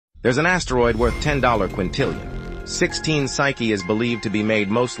There's an asteroid worth $10 quintillion. 16 Psyche is believed to be made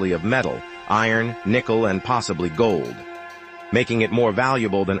mostly of metal, iron, nickel, and possibly gold, making it more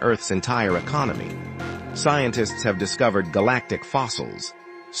valuable than Earth's entire economy. Scientists have discovered galactic fossils,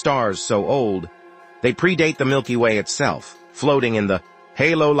 stars so old, they predate the Milky Way itself, floating in the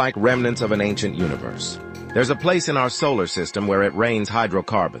halo-like remnants of an ancient universe. There's a place in our solar system where it rains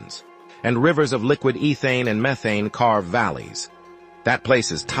hydrocarbons, and rivers of liquid ethane and methane carve valleys. That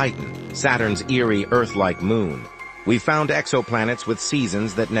place is Titan, Saturn's eerie Earth-like moon. We found exoplanets with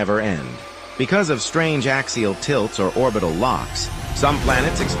seasons that never end. Because of strange axial tilts or orbital locks, some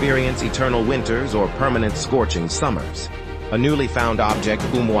planets experience eternal winters or permanent scorching summers. A newly found object,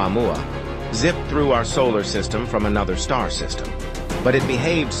 Oumuamua, zipped through our solar system from another star system. But it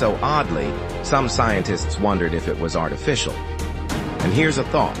behaved so oddly, some scientists wondered if it was artificial. And here's a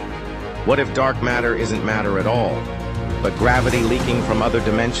thought. What if dark matter isn't matter at all, but gravity leaking from other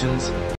dimensions?